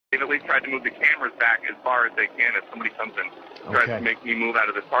They've at least tried to move the cameras back as far as they can if somebody comes and tries to make me move out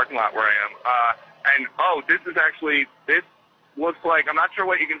of this parking lot where I am. This looks like, I'm not sure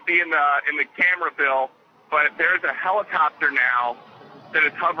what you can see in the camera, Bill, but there's a helicopter now that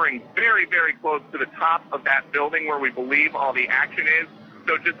is hovering very, very close to the top of that building where we believe all the action is.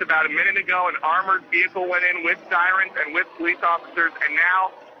 So just about a minute ago, an armored vehicle went in with sirens and with police officers, and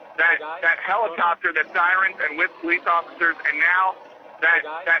now that helicopter, that sirens and with police officers, and now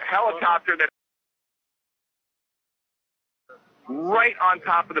that helicopter that right on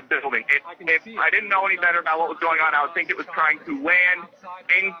top of the building. If I didn't know any better about what was going on, I would think it was trying to land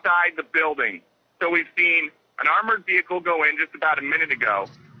inside the building. So we've seen an armored vehicle go in just about a minute ago.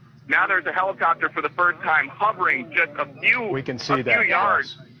 Now there's a helicopter for the first time hovering just a few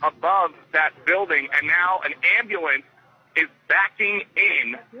yards above that building, and now an ambulance is backing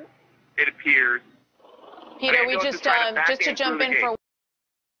in, it appears. Peter, we just to jump in for